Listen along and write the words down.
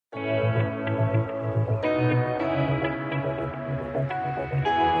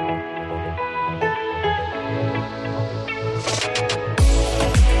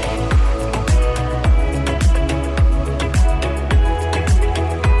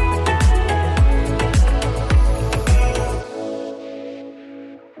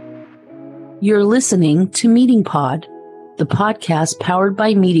You're listening to Meeting Pod, the podcast powered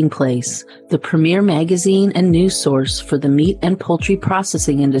by Meeting Place, the premier magazine and news source for the meat and poultry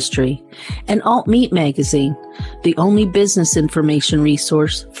processing industry, and Alt Meat Magazine, the only business information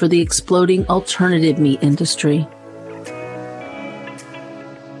resource for the exploding alternative meat industry.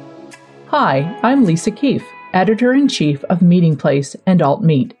 Hi, I'm Lisa Keefe, Editor-in-Chief of Meeting Place and Alt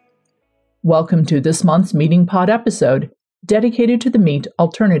Meat. Welcome to this month's Meeting Pod episode, dedicated to the meat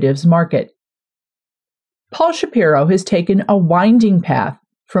alternatives market. Paul Shapiro has taken a winding path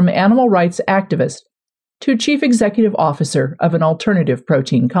from animal rights activist to chief executive officer of an alternative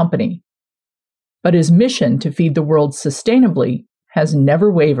protein company. But his mission to feed the world sustainably has never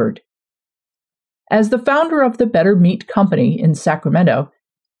wavered. As the founder of the Better Meat Company in Sacramento,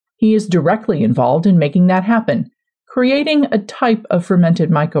 he is directly involved in making that happen, creating a type of fermented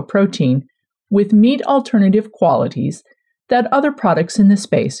mycoprotein with meat alternative qualities that other products in the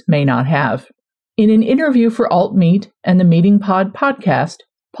space may not have. In an interview for Alt Meat and the Meeting Pod podcast,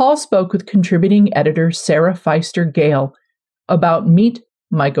 Paul spoke with contributing editor Sarah Feister-Gale about meat,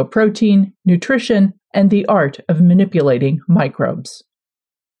 mycoprotein, nutrition, and the art of manipulating microbes.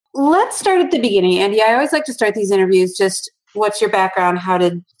 Let's start at the beginning, Andy. I always like to start these interviews just, what's your background? How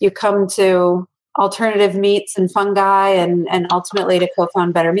did you come to alternative meats and fungi and ultimately to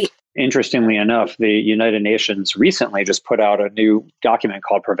co-found Better Meat? Interestingly enough, the United Nations recently just put out a new document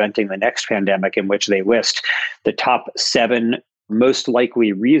called Preventing the Next Pandemic, in which they list the top 7 most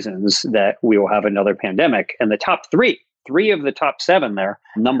likely reasons that we will have another pandemic. And the top three of the top 7 there,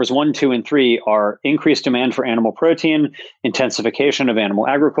 numbers 1, 2, and 3 are increased demand for animal protein, intensification of animal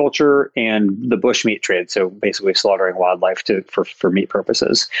agriculture, and the bushmeat trade. So basically slaughtering wildlife for meat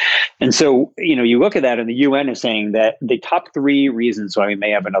purposes. And so, you look at that and the UN is saying that the top 3 reasons why we may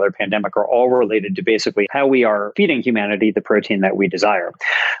have another pandemic are all related to basically how we are feeding humanity the protein that we desire.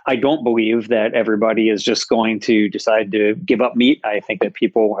 I don't believe that everybody is just going to decide to give up meat. I think that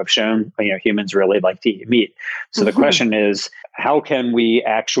people have shown, humans really like to eat meat. So the question is, how can we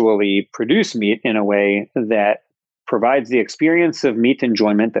actually produce meat in a way that provides the experience of meat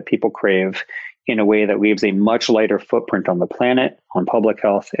enjoyment that people crave in a way that leaves a much lighter footprint on the planet, on public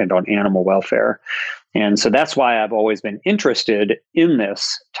health, and on animal welfare? And so that's why I've always been interested in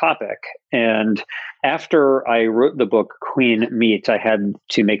this topic. And after I wrote the book Clean Meat, I had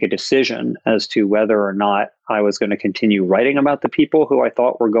to make a decision as to whether or not I was going to continue writing about the people who I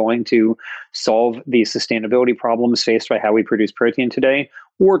thought were going to solve the sustainability problems faced by how we produce protein today,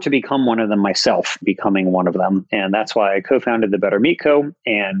 or to become one of them myself, becoming one of them. And that's why I co-founded the Better Meat Co.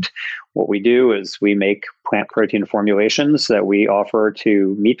 And what we do is we make plant protein formulations that we offer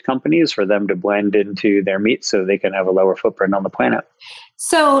to meat companies for them to blend into their meat so they can have a lower footprint on the planet.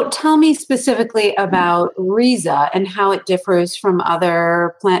 So tell me specifically about Rhiza and how it differs from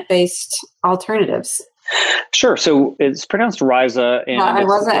other plant-based alternatives. Sure. So it's pronounced Rhiza. And I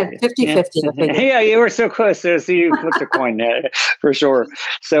wasn't at 50-50. Yeah, you were so close. So you flipped a coin for sure.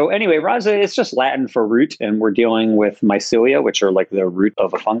 So anyway, Rhiza, it's just Latin for root, and we're dealing with mycelia, which are like the root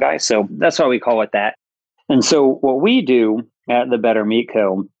of a fungi. So that's why we call it that. And so what we do at the Better Meat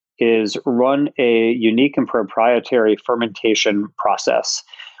Co. is run a unique and proprietary fermentation process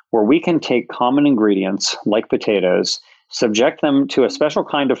where we can take common ingredients like potatoes, subject them to a special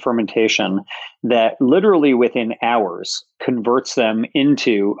kind of fermentation that literally within hours converts them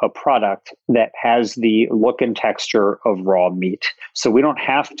into a product that has the look and texture of raw meat. So we don't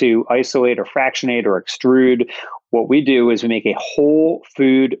have to isolate or fractionate or extrude. What we do is we make a whole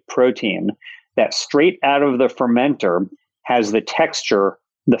food protein that straight out of the fermenter has the texture,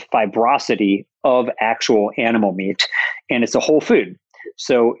 the fibrosity of actual animal meat, and it's a whole food.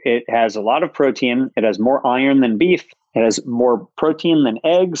 So it has a lot of protein. It has more iron than beef. It has more protein than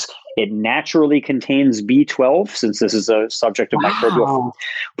eggs. It naturally contains B12, since this is a subject of microbial.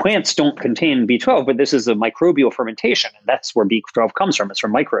 Plants don't contain B12, but this is a microbial fermentation, and that's where B12 comes from. It's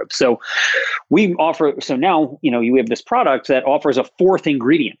from microbes. So we offer. So now you have this product that offers a 4th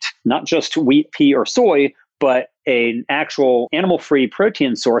ingredient, not just wheat, pea, or soy, but an actual animal-free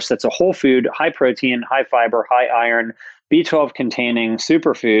protein source that's a whole food, high protein, high fiber, high iron, B12 containing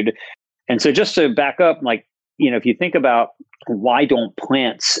superfood. And so just to back up, if you think about why don't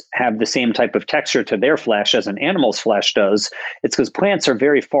plants have the same type of texture to their flesh as an animal's flesh does, it's because plants are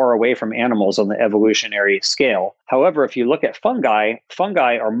very far away from animals on the evolutionary scale. However, if you look at fungi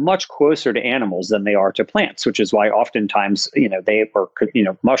are much closer to animals than they are to plants, which is why oftentimes,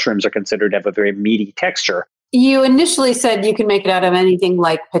 mushrooms are considered to have a very meaty texture. You initially said you can make it out of anything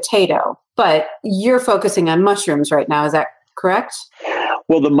like potato, but you're focusing on mushrooms right now. Is that correct?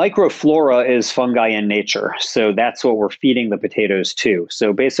 Well, the microflora is fungi in nature. So that's what we're feeding the potatoes to.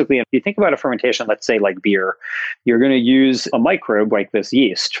 So basically, if you think about a fermentation, let's say like beer, you're going to use a microbe like this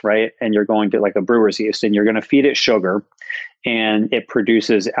yeast, right? And you're going to like a brewer's yeast, and you're going to feed it sugar, and it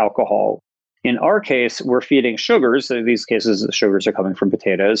produces alcohol. In our case, we're feeding sugars. So in these cases, the sugars are coming from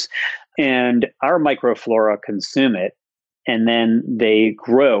potatoes, and our microflora consume it. And then they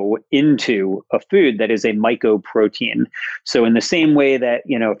grow into a food that is a mycoprotein. So in the same way that,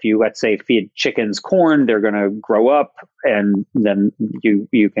 if you, let's say, feed chickens corn, they're going to grow up and then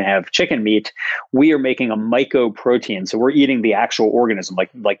you can have chicken meat. We are making a mycoprotein. So we're eating the actual organism,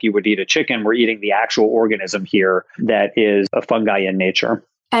 like you would eat a chicken. We're eating the actual organism here that is a fungi in nature.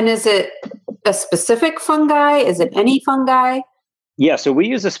 And is it a specific fungi? Is it any fungi? Yeah, so we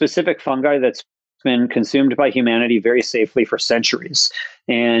use a specific fungi that's been consumed by humanity very safely for centuries,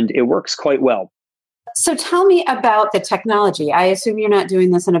 and it works quite well. So tell me about the technology. I assume you're not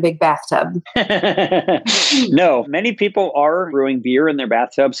doing this in a big bathtub. No, many people are brewing beer in their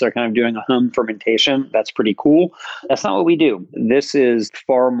bathtubs. So they're kind of doing a home fermentation. That's pretty cool. That's not what we do. This is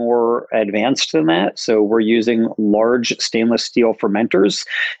far more advanced than that. So we're using large stainless steel fermenters,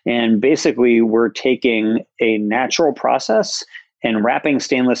 and basically we're taking a natural process and wrapping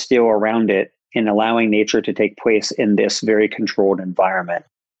stainless steel around it and allowing nature to take place in this very controlled environment.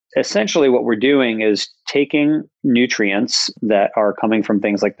 Essentially, what we're doing is taking nutrients that are coming from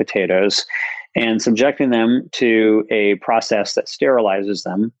things like potatoes and subjecting them to a process that sterilizes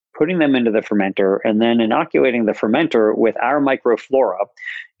them, putting them into the fermenter, and then inoculating the fermenter with our microflora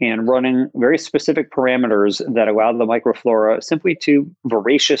and running very specific parameters that allow the microflora simply to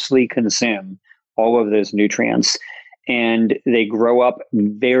voraciously consume all of those nutrients. And they grow up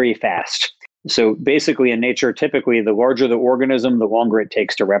very fast. So basically in nature, typically the larger the organism, the longer it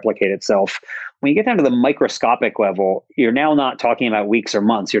takes to replicate itself. When you get down to the microscopic level, you're now not talking about weeks or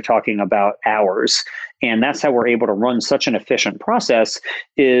months, you're talking about hours. And that's how we're able to run such an efficient process,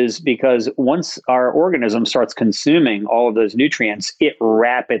 is because once our organism starts consuming all of those nutrients, it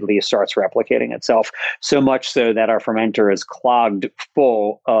rapidly starts replicating itself, so much so that our fermenter is clogged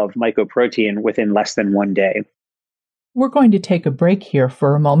full of mycoprotein within less than 1 day. We're going to take a break here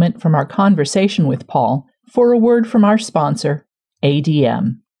for a moment from our conversation with Paul for a word from our sponsor,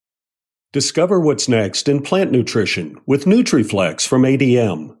 ADM. Discover what's next in plant nutrition with NutriFlex from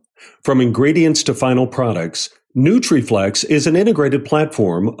ADM. From ingredients to final products, NutriFlex is an integrated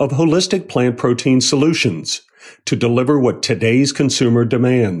platform of holistic plant protein solutions to deliver what today's consumer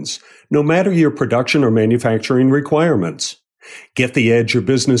demands, no matter your production or manufacturing requirements. Get the edge your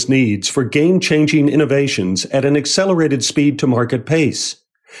business needs for game-changing innovations at an accelerated speed to market pace.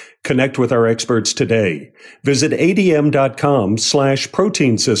 Connect with our experts today. Visit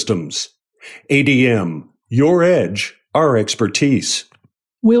adm.com/protein systems. ADM, your edge, our expertise.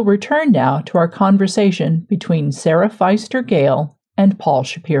 We'll return now to our conversation between Sarah Feister-Gale and Paul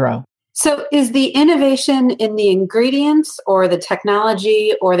Shapiro. So is the innovation in the ingredients or the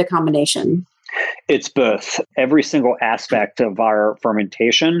technology or the combination? It's both. Every single aspect of our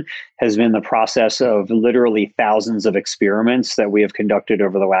fermentation has been the process of literally thousands of experiments that we have conducted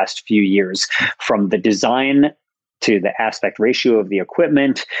over the last few years, from the design to the aspect ratio of the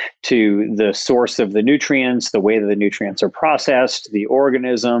equipment, to the source of the nutrients, the way that the nutrients are processed, the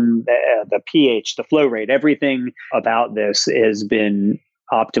organism, the pH, the flow rate. Everything about this has been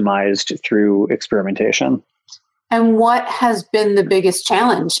optimized through experimentation. And what has been the biggest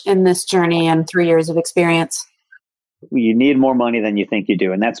challenge in this journey and 3 years of experience? You need more money than you think you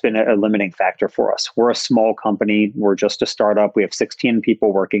do. And that's been a limiting factor for us. We're a small company. We're just a startup. We have 16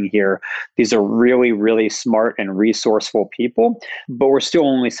 people working here. These are really, really smart and resourceful people, but we're still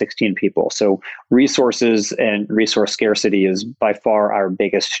only 16 people. So resources and resource scarcity is by far our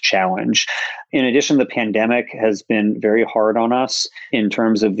biggest challenge. In addition, the pandemic has been very hard on us in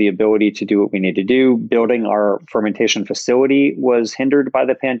terms of the ability to do what we need to do. Building our fermentation facility was hindered by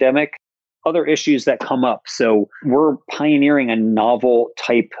the pandemic. Other issues that come up. So we're pioneering a novel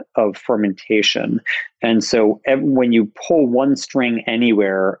type of fermentation. And so when you pull one string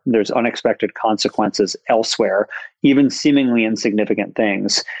anywhere, there's unexpected consequences elsewhere, even seemingly insignificant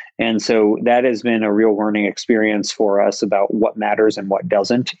things. And so that has been a real learning experience for us about what matters and what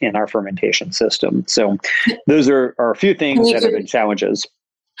doesn't in our fermentation system. So those are a few things that have been challenges.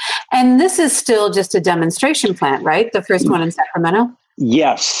 And this is still just a demonstration plant, right? The first one in Sacramento?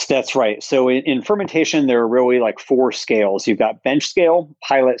 Yes, that's right. So in fermentation, there are really like 4 scales. You've got bench scale,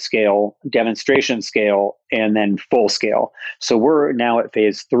 pilot scale, demonstration scale, and then full scale. So we're now at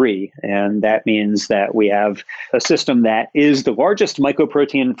phase 3, and that means that we have a system that is the largest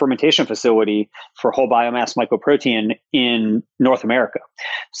mycoprotein fermentation facility for whole biomass mycoprotein in North America.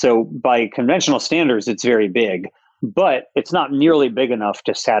 So by conventional standards, it's very big, but it's not nearly big enough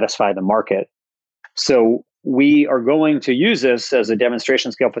to satisfy the market. So we are going to use this as a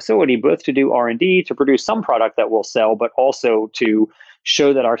demonstration scale facility, both to do R&D to produce some product that we'll sell, but also to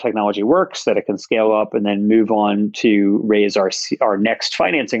show that our technology works, that it can scale up, and then move on to raise our next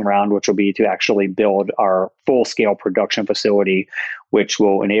financing round, which will be to actually build our full-scale production facility, which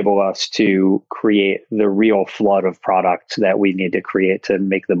will enable us to create the real flood of product that we need to create to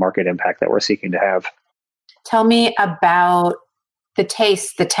make the market impact that we're seeking to have. Tell me about the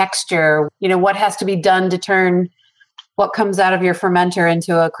taste, the texture, what has to be done to turn what comes out of your fermenter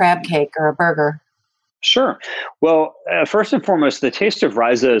into a crab cake or a burger? Sure. Well, first and foremost, the taste of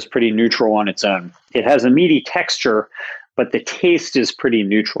Ryza is pretty neutral on its own. It has a meaty texture, but the taste is pretty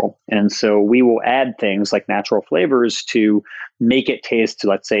neutral. And so we will add things like natural flavors to make it taste,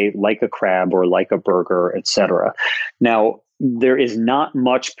 let's say, like a crab or like a burger, etc. Now, there is not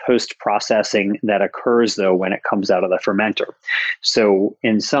much post-processing that occurs, though, when it comes out of the fermenter. So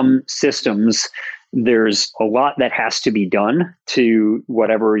in some systems, there's a lot that has to be done to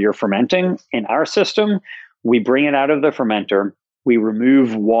whatever you're fermenting. In our system, we bring it out of the fermenter, we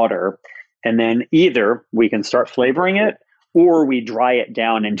remove water, and then either we can start flavoring it or we dry it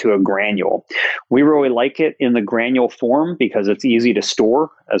down into a granule. We really like it in the granule form because it's easy to store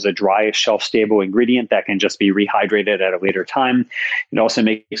as a dry, shelf-stable ingredient that can just be rehydrated at a later time. It also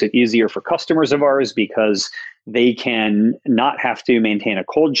makes it easier for customers of ours because they can not have to maintain a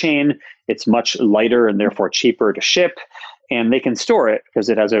cold chain. It's much lighter and therefore cheaper to ship, and they can store it because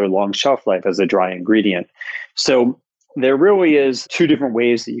it has a long shelf life as a dry ingredient. So there really is 2 different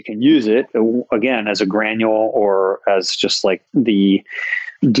ways that you can use it, again, as a granule or as just like the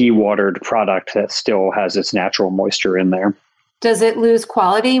dewatered product that still has its natural moisture in there. Does it lose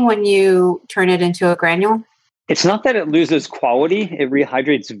quality when you turn it into a granule? It's not that it loses quality. It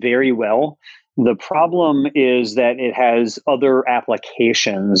rehydrates very well. The problem is that it has other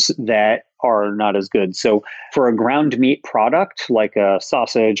applications that are not as good. So for a ground meat product, like a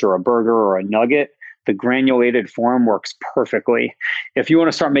sausage or a burger or a nugget, the granulated form works perfectly. If you want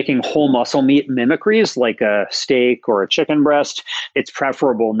to start making whole muscle meat mimicries like a steak or a chicken breast, it's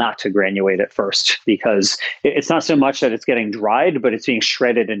preferable not to granulate it first because it's not so much that it's getting dried, but it's being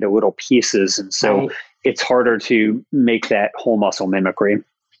shredded into little pieces. And so it's harder to make that whole muscle mimicry.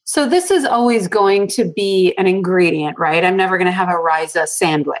 So this is always going to be an ingredient, right? I'm never going to have a Ryza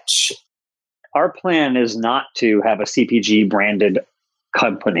sandwich. Our plan is not to have a CPG branded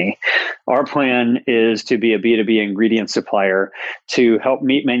company. Our plan is to be a B2B ingredient supplier to help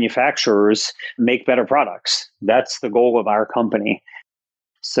meat manufacturers make better products. That's the goal of our company.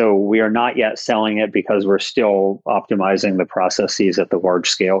 So we are not yet selling it because we're still optimizing the processes at the large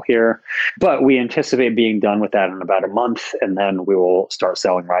scale here. But we anticipate being done with that in about a month, and then we will start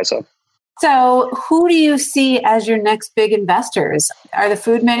selling Ryza. So who do you see as your next big investors? Are the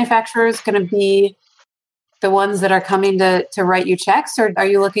food manufacturers going to be the ones that are coming to write you checks, or are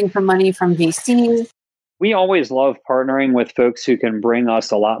you looking for money from VCs? We always love partnering with folks who can bring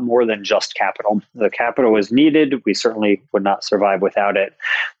us a lot more than just capital. The capital is needed. We certainly would not survive without it.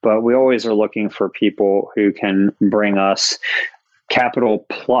 But we always are looking for people who can bring us capital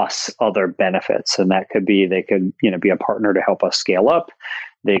plus other benefits. And that could be, they could, be a partner to help us scale up.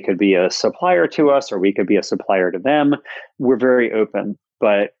 They could be a supplier to us, or we could be a supplier to them. We're very open.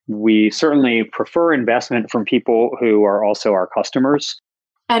 But we certainly prefer investment from people who are also our customers.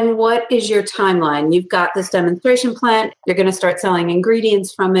 And what is your timeline? You've got this demonstration plant. You're going to start selling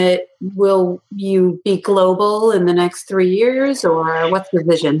ingredients from it. Will you be global in the next 3 years, or what's your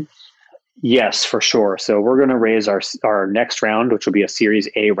vision? Yes, for sure. So we're going to raise our next round, which will be a Series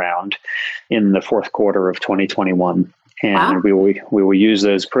A round in the 4th quarter of 2021. And wow. we will use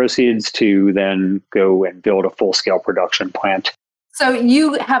those proceeds to then go and build a full-scale production plant. So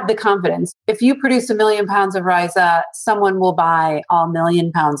you have the confidence. If you produce 1 million pounds of Ryza, someone will buy all 1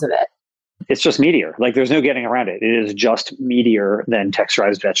 million pounds of it. It's just meatier. Like, there's no getting around it. It is just meatier than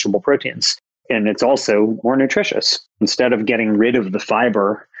texturized vegetable proteins. And it's also more nutritious. Instead of getting rid of the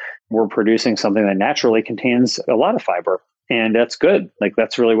fiber, we're producing something that naturally contains a lot of fiber. And that's good. Like,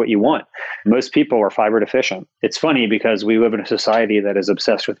 that's really what you want. Most people are fiber deficient. It's funny because we live in a society that is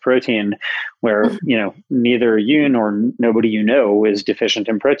obsessed with protein where, neither you nor nobody you know is deficient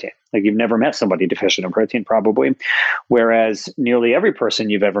in protein. Like, you've never met somebody deficient in protein, probably. Whereas nearly every person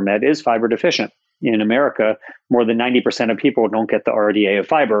you've ever met is fiber deficient. In America, more than 90% of people don't get the RDA of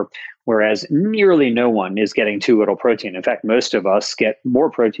fiber, whereas nearly no one is getting too little protein. In fact, most of us get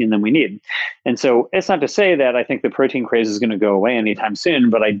more protein than we need. And so it's not to say that I think the protein craze is going to go away anytime soon,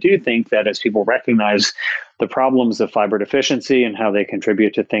 but I do think that as people recognize the problems of fiber deficiency and how they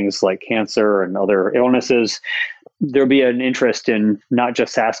contribute to things like cancer and other illnesses, there'll be an interest in not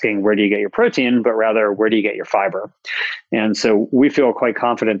just asking, where do you get your protein, but rather, where do you get your fiber? And so we feel quite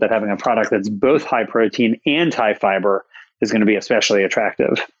confident that having a product that's both high protein and high fiber is going to be especially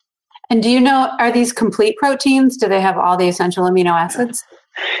attractive. And do you know, are these complete proteins? Do they have all the essential amino acids?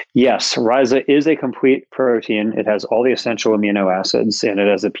 Yes, Ryza is a complete protein. It has all the essential amino acids, and it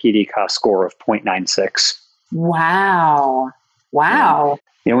has a PD-CAS score of 0.96. Wow.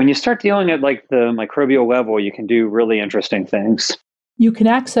 When you start dealing at like the microbial level, you can do really interesting things. You can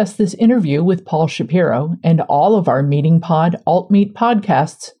access this interview with Paul Shapiro and all of our Meeting Pod Alt-Meat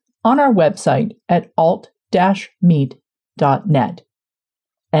podcasts on our website at alt-meat.net.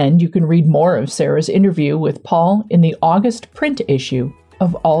 And you can read more of Sarah's interview with Paul in the August print issue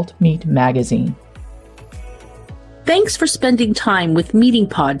of Alt-Meat magazine. Thanks for spending time with Meeting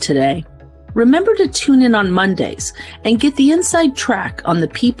Pod today. Remember to tune in on Mondays and get the inside track on the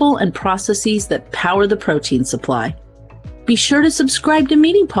people and processes that power the protein supply. Be sure to subscribe to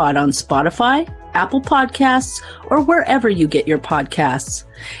Meeting Pod on Spotify, Apple Podcasts, or wherever you get your podcasts.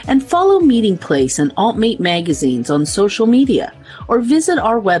 And follow Meeting Place and Alt-Meat magazines on social media, or visit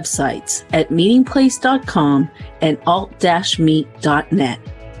our websites at meetingplace.com and alt-meat.net.